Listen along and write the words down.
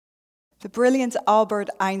The brilliant Albert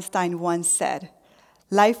Einstein once said,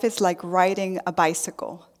 "Life is like riding a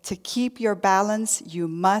bicycle. To keep your balance, you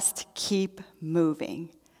must keep moving."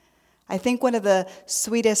 I think one of the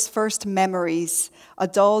sweetest first memories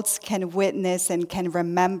adults can witness and can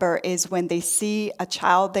remember is when they see a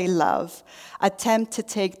child they love attempt to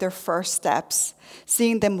take their first steps,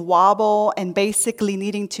 seeing them wobble and basically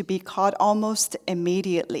needing to be caught almost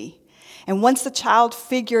immediately. And once the child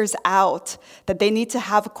figures out that they need to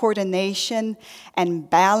have coordination and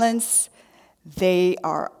balance, they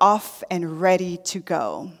are off and ready to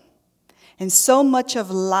go. And so much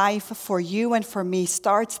of life for you and for me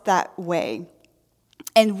starts that way.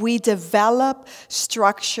 And we develop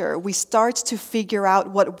structure. We start to figure out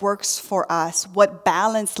what works for us, what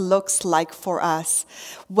balance looks like for us,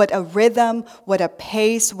 what a rhythm, what a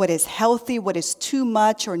pace, what is healthy, what is too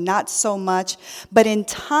much or not so much. But in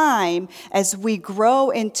time, as we grow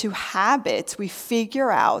into habits, we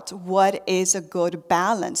figure out what is a good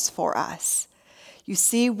balance for us. You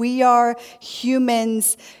see, we are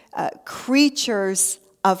humans, creatures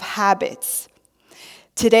of habits.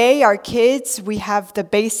 Today, our kids, we have the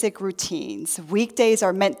basic routines. Weekdays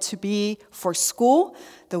are meant to be for school.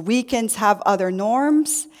 The weekends have other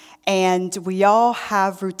norms, and we all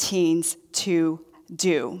have routines to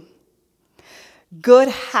do. Good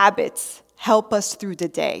habits help us through the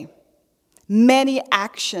day. Many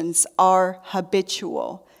actions are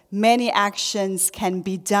habitual. Many actions can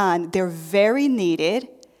be done. They're very needed,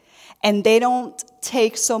 and they don't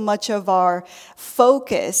take so much of our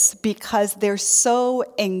focus because they're so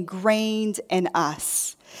ingrained in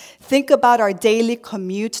us. Think about our daily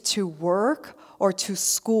commute to work or to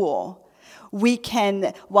school.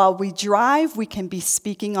 While we drive, we can be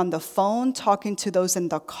speaking on the phone, talking to those in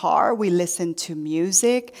the car. We listen to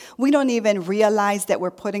music. We don't even realize that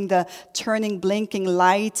we're putting the turning, blinking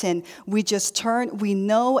light, and we just turn. We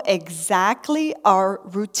know exactly our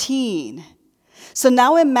routine. So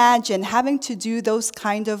now imagine having to do those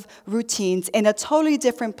kind of routines in a totally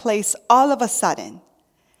different place all of a sudden.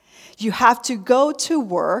 You have to go to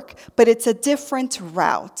work, but it's a different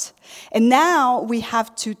route. And now we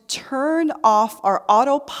have to turn off our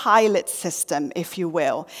autopilot system, if you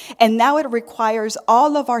will. And now it requires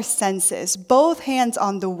all of our senses, both hands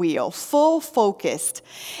on the wheel, full focused.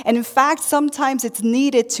 And in fact, sometimes it's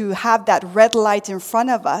needed to have that red light in front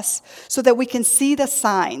of us so that we can see the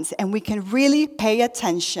signs and we can really pay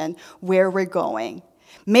attention where we're going.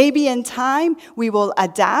 Maybe in time we will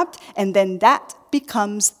adapt, and then that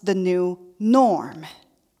becomes the new norm.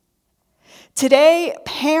 Today,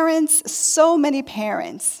 so many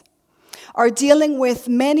parents, are dealing with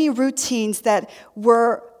many routines that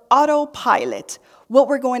were autopilot. What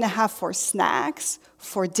we're going to have for snacks,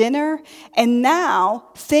 for dinner, and now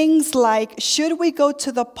things like, should we go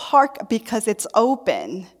to the park because it's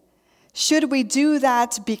open? Should we do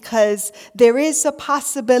that because there is a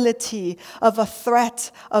possibility of a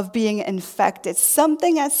threat of being infected?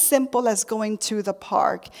 Something as simple as going to the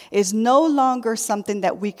park is no longer something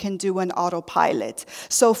that we can do on autopilot.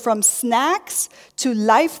 So from snacks to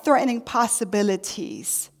life-threatening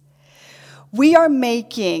possibilities, we are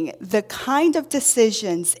making the kind of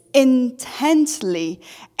decisions intensely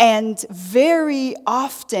and very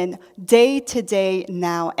often day to day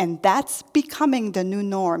now, and that's becoming the new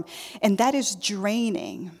norm, and that is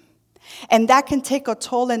draining. And that can take a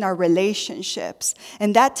toll in our relationships,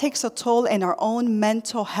 and that takes a toll in our own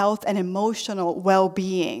mental health and emotional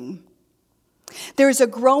well-being. There is a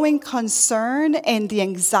growing concern in the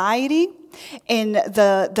anxiety, in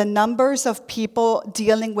the numbers of people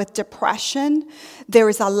dealing with depression. There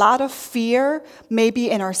is a lot of fear, maybe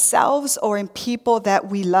in ourselves or in people that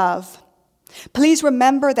we love. Please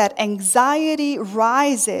remember that anxiety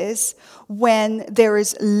rises when there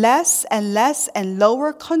is less and less and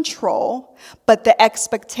lower control, but the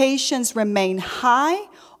expectations remain high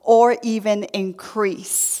or even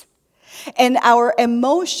increase. And our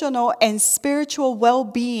emotional and spiritual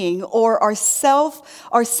well-being or our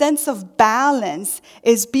sense of balance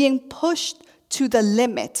is being pushed to the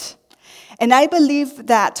limit. And I believe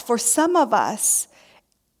that for some of us,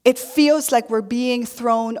 it feels like we're being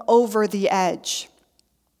thrown over the edge.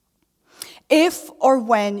 If or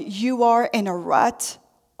when you are in a rut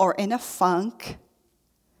or in a funk,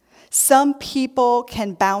 some people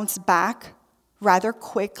can bounce back rather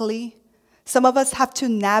quickly. Some of us have to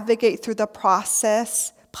navigate through the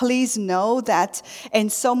process please know that in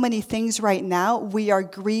so many things right now, we are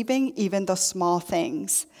grieving even the small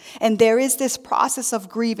things. And there is this process of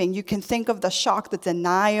grieving. You can think of the shock, the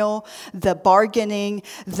denial, the bargaining,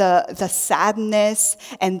 the sadness,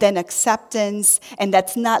 and then acceptance. And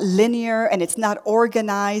that's not linear, and it's not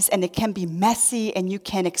organized, and it can be messy, and you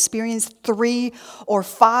can experience 3 or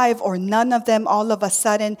 5 or none of them all of a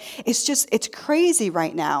sudden. It's crazy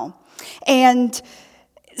right now. And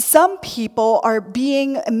some people are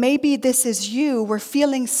maybe this is you, we're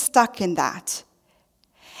feeling stuck in that.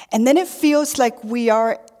 And then it feels like we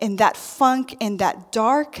are in that funk, in that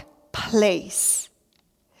dark place.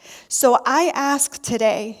 So I ask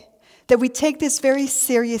today that we take this very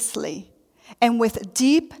seriously and with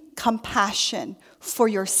deep compassion for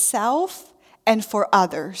yourself and for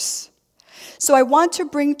others. So I want to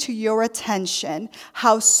bring to your attention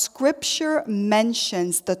how Scripture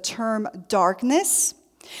mentions the term darkness,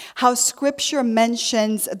 how Scripture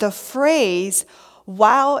mentions the phrase,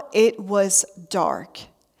 while it was dark.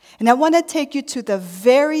 And I want to take you to the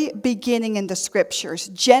very beginning in the Scriptures,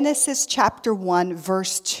 Genesis chapter 1,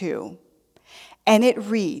 verse 2. And it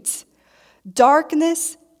reads,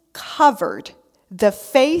 "Darkness covered the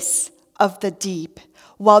face of the deep,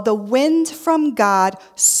 while the wind from God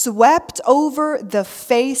swept over the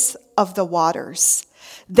face of the waters.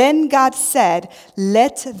 Then God said,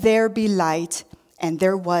 'Let there be light,' and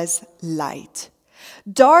there was light."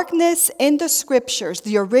 Darkness in the Scriptures,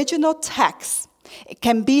 the original text, it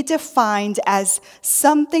can be defined as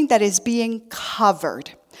something that is being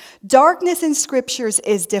covered. Darkness in Scriptures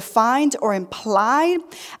is defined or implied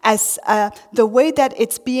as the way that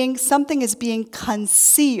something is being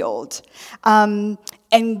concealed,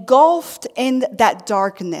 engulfed in that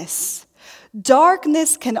darkness.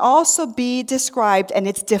 Darkness can also be described, and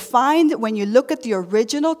it's defined when you look at the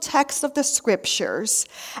original text of the Scriptures,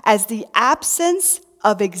 as the absence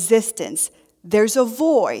of existence. There's a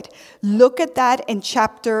void. Look at that in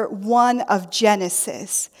chapter 1 of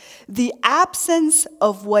Genesis. The absence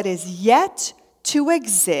of what is yet to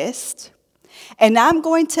exist. And I'm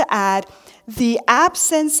going to add the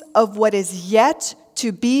absence of what is yet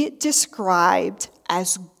to be described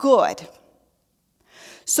as good.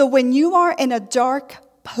 So when you are in a dark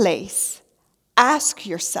place, ask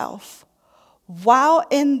yourself, while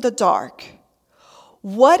in the dark,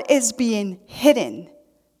 what is being hidden,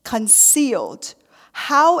 concealed?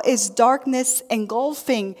 How is darkness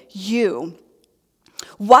engulfing you?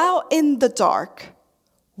 While in the dark,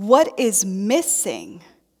 what is missing?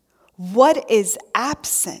 What is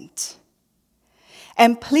absent?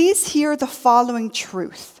 And please hear the following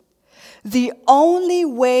truth. The only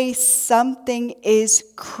way something is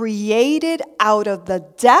created out of the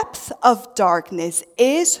depth of darkness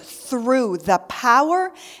is through the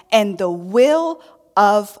power and the will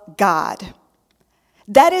of God.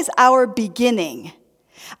 That is our beginning.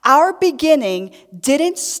 Our beginning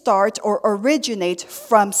didn't start or originate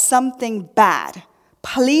from something bad.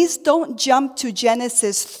 Please don't jump to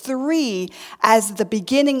Genesis 3 as the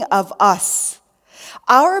beginning of us.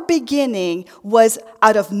 Our beginning was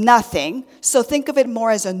out of nothing, so think of it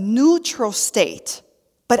more as a neutral state.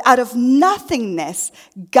 But out of nothingness,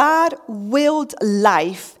 God willed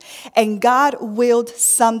life, and God willed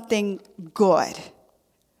something good.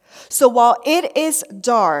 So while it is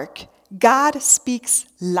dark, God speaks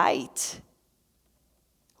light.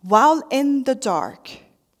 While in the dark,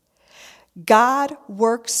 God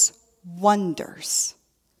works wonders.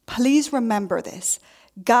 Please remember this.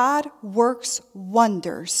 God works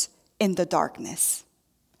wonders in the darkness.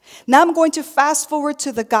 Now I'm going to fast forward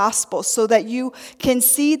to the gospel so that you can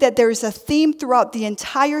see that there is a theme throughout the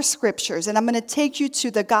entire Scriptures. And I'm going to take you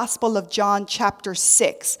to the Gospel of John chapter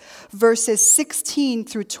 6, verses 16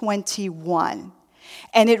 through 21.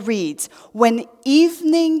 And it reads, "When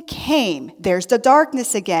evening came," there's the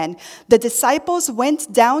darkness again, "the disciples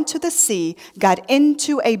went down to the sea, got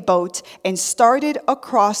into a boat, and started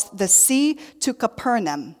across the sea to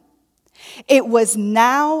Capernaum. It was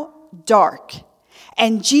now dark,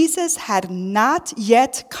 and Jesus had not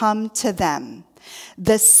yet come to them.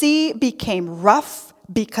 The sea became rough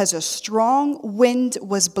because a strong wind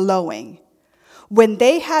was blowing. When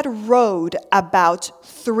they had rowed about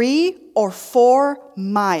 3 or 4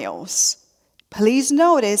 miles, please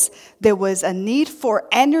notice there was a need for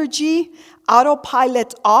energy,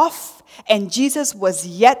 autopilot off, and Jesus was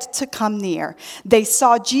yet to come near. They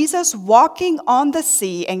saw Jesus walking on the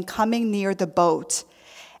sea and coming near the boat,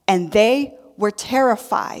 and they were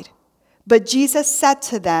terrified. But Jesus said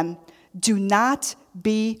to them, 'Do not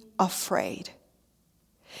be afraid.'"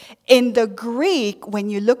 In the Greek, when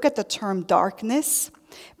you look at the term darkness,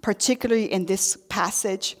 particularly in this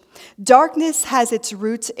passage, Darkness has its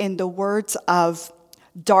roots in the words of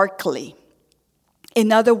darkly.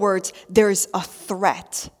 In other words, there's a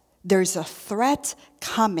threat. There's a threat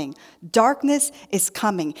coming. Darkness is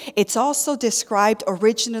coming. It's also described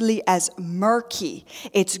originally as murky.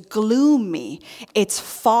 It's gloomy. It's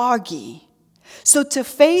foggy. So to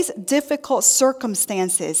face difficult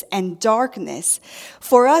circumstances and darkness,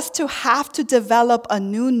 for us to have to develop a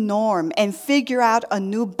new norm and figure out a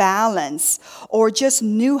new balance or just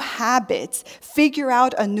new habits, figure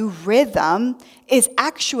out a new rhythm is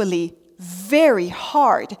actually very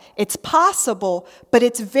hard. It's possible, but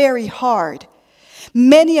it's very hard.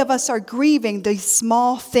 Many of us are grieving these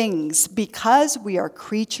small things because we are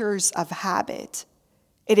creatures of habit.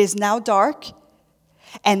 It is now dark,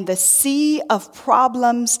 and the sea of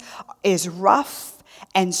problems is rough,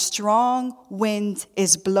 and strong wind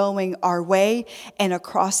is blowing our way and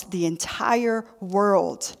across the entire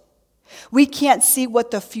world. We can't see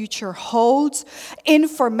what the future holds.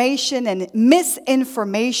 Information and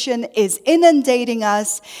misinformation is inundating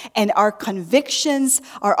us, and our convictions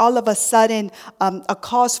are all of a sudden a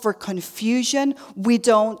cause for confusion. We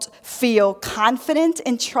don't feel confident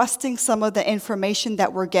in trusting some of the information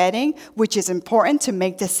that we're getting, which is important to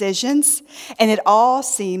make decisions, and it all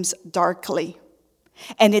seems darkly.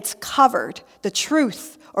 And it's covered, the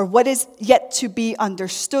truth, or what is yet to be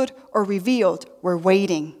understood or revealed. We're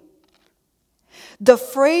waiting. The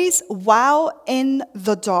phrase, while in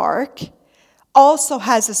the dark, also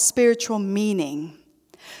has a spiritual meaning.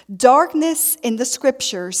 Darkness in the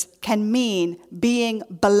scriptures can mean being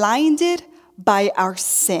blinded by our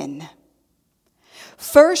sin.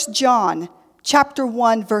 1 John chapter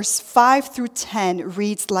 1, verse 5 through 10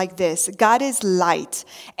 reads like this: God is light,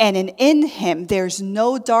 and in him there's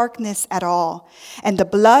no darkness at all. And the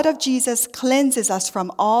blood of Jesus cleanses us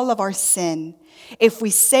from all of our sin. If we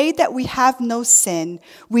say that we have no sin,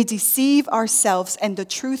 we deceive ourselves, and the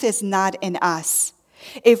truth is not in us.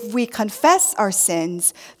 If we confess our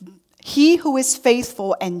sins, he who is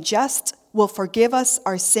faithful and just will forgive us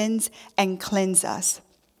our sins and cleanse us.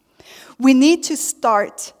 We need to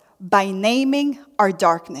start by naming our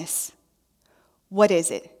darkness. What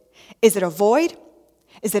is it? Is it a void?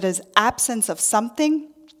 Is it an absence of something?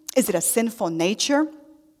 Is it a sinful nature?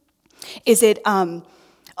 Is it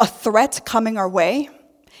a threat coming our way?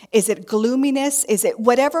 Is it gloominess? Is it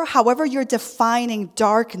whatever, however you're defining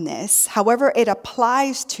darkness, however it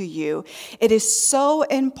applies to you, it is so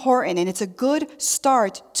important, and it's a good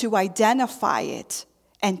start to identify it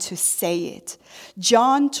and to say it.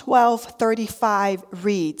 John 12:35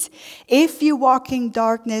 reads, "If you walk in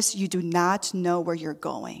darkness, you do not know where you're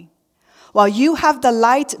going. While you have the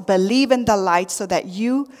light, believe in the light so that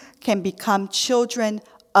you can become children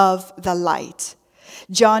of the light."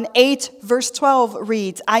 John 8, verse 12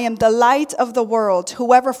 reads, "I am the light of the world.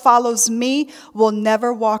 Whoever follows me will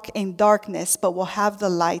never walk in darkness, but will have the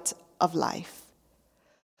light of life."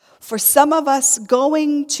 For some of us,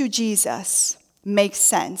 going to Jesus makes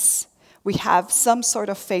sense. We have some sort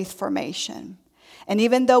of faith formation. And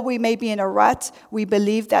even though we may be in a rut, we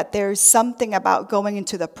believe that there's something about going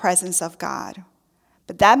into the presence of God.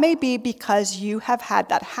 But that may be because you have had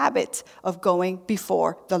that habit of going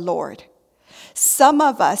before the Lord. Some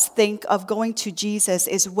of us think of going to Jesus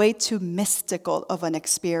is way too mystical of an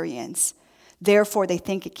experience. Therefore, they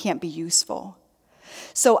think it can't be useful.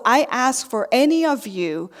 So I ask for any of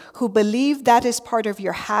you who believe that is part of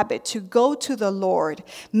your habit to go to the Lord.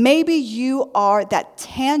 Maybe you are that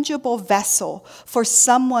tangible vessel for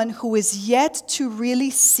someone who is yet to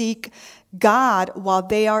really seek God while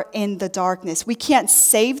they are in the darkness. We can't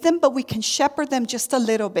save them, but we can shepherd them just a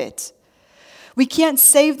little bit. We can't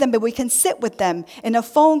save them, but we can sit with them in a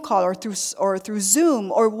phone call or through Zoom,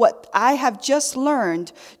 or what I have just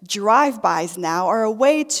learned, drive-bys now are a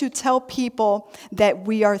way to tell people that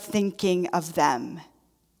we are thinking of them.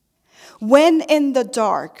 When in the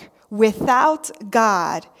dark, without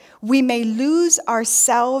God, we may lose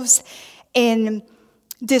ourselves in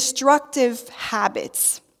destructive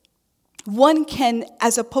habits. One can,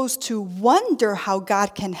 as opposed to wonder how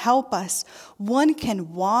God can help us, one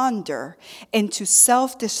can wander into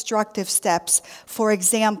self-destructive steps. For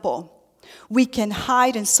example, we can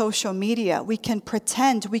hide in social media. We can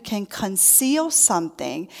pretend. We can conceal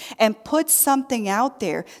something and put something out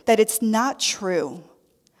there that it's not true.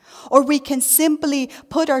 Or we can simply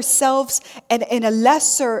put ourselves in a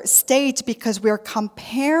lesser state because we're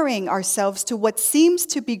comparing ourselves to what seems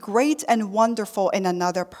to be great and wonderful in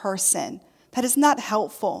another person. That is not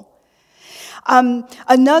helpful.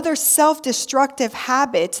 Another self-destructive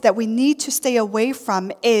habit that we need to stay away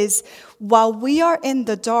from is, while we are in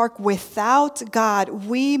the dark without God,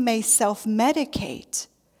 we may self-medicate.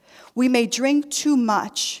 We may drink too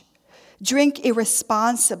much, drink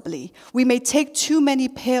irresponsibly. We may take too many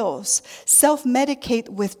pills, self-medicate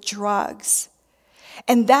with drugs.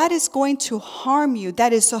 And that is going to harm you.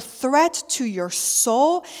 That is a threat to your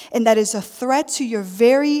soul, and that is a threat to your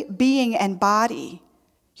very being and body.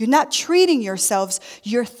 You're not treating yourselves,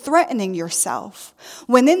 you're threatening yourself.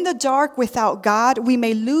 When in the dark without God, we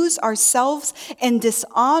may lose ourselves in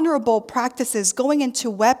dishonorable practices, going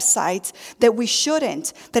into websites that we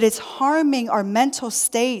shouldn't, that is harming our mental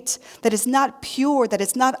state, that is not pure, that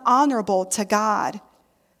is not honorable to God.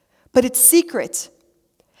 But it's secret.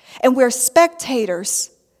 And we're spectators.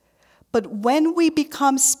 But when we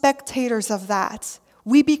become spectators of that,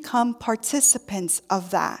 we become participants of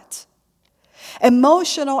that.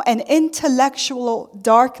 Emotional and intellectual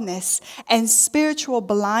darkness and spiritual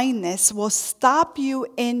blindness will stop you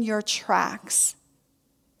in your tracks.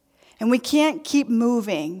 And we can't keep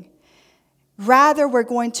moving. Rather, we're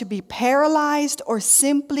going to be paralyzed or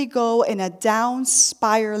simply go in a down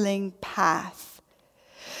spiraling path.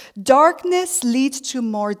 Darkness leads to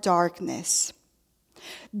more darkness.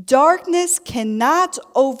 Darkness cannot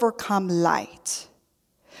overcome light.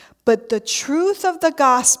 But the truth of the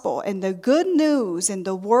gospel and the good news and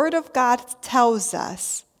the word of God tells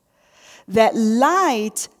us that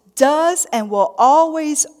light does and will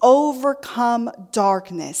always overcome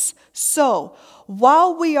darkness. So,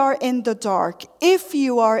 while we are in the dark, if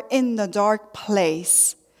you are in the dark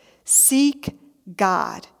place, seek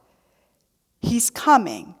God. He's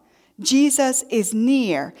coming. Jesus is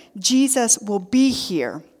near. Jesus will be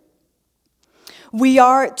here. We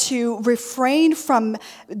are to refrain from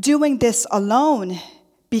doing this alone,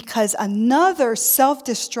 because another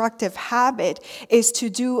self-destructive habit is to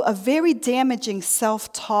do a very damaging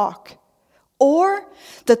self-talk, or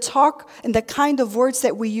the talk and the kind of words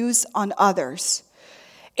that we use on others.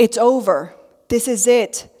 It's over. This is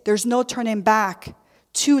it. There's no turning back.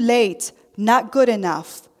 Too late. Not good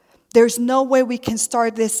enough. There's no way we can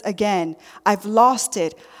start this again. I've lost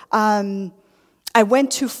it. I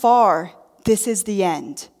went too far. This is the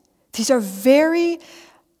end. These are very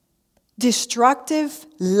destructive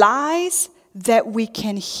lies that we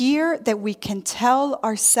can hear, that we can tell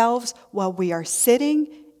ourselves while we are sitting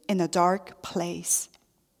in a dark place.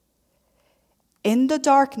 In the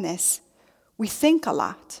darkness, we think a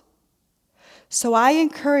lot. So I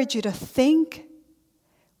encourage you to think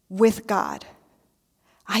with God.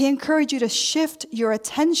 I encourage you to shift your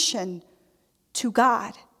attention to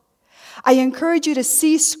God. I encourage you to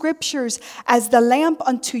see scriptures as the lamp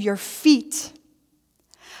unto your feet.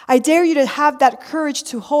 I dare you to have that courage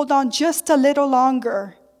to hold on just a little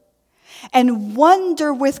longer and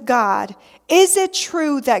wonder with God, is it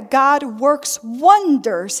true that God works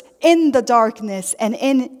wonders in the darkness and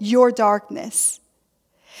in your darkness?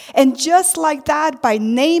 And just like that, by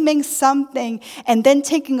naming something and then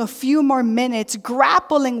taking a few more minutes,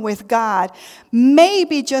 grappling with God,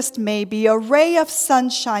 maybe, just maybe, a ray of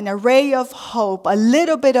sunshine, a ray of hope, a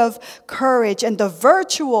little bit of courage, and the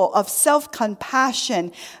virtual of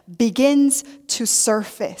self-compassion begins to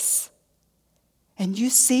surface. And you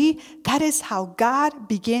see, that is how God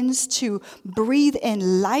begins to breathe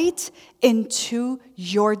in light into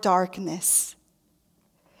your darkness.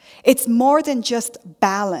 It's more than just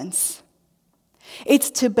balance.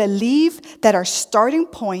 It's to believe that our starting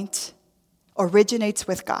point originates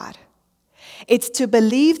with God. It's to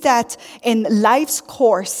believe that in life's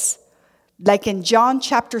course, like in John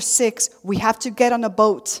chapter 6, we have to get on a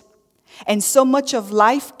boat. And so much of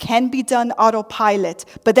life can be done autopilot.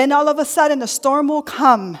 But then all of a sudden a storm will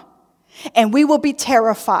come and we will be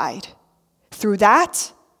terrified. Through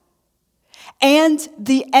that and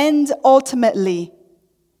the end ultimately,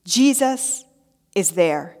 Jesus is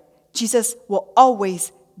there. Jesus will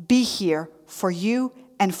always be here for you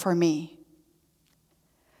and for me.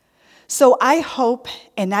 So I hope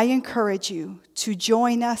and I encourage you to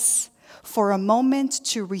join us for a moment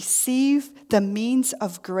to receive the means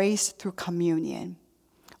of grace through communion.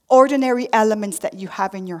 Ordinary elements that you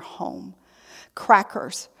have in your home.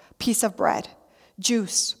 Crackers, piece of bread,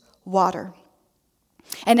 juice, water.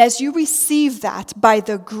 And as you receive that by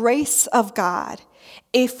the grace of God,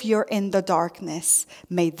 if you're in the darkness,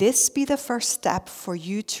 may this be the first step for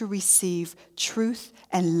you to receive truth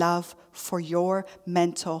and love for your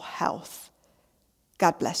mental health.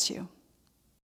 God bless you.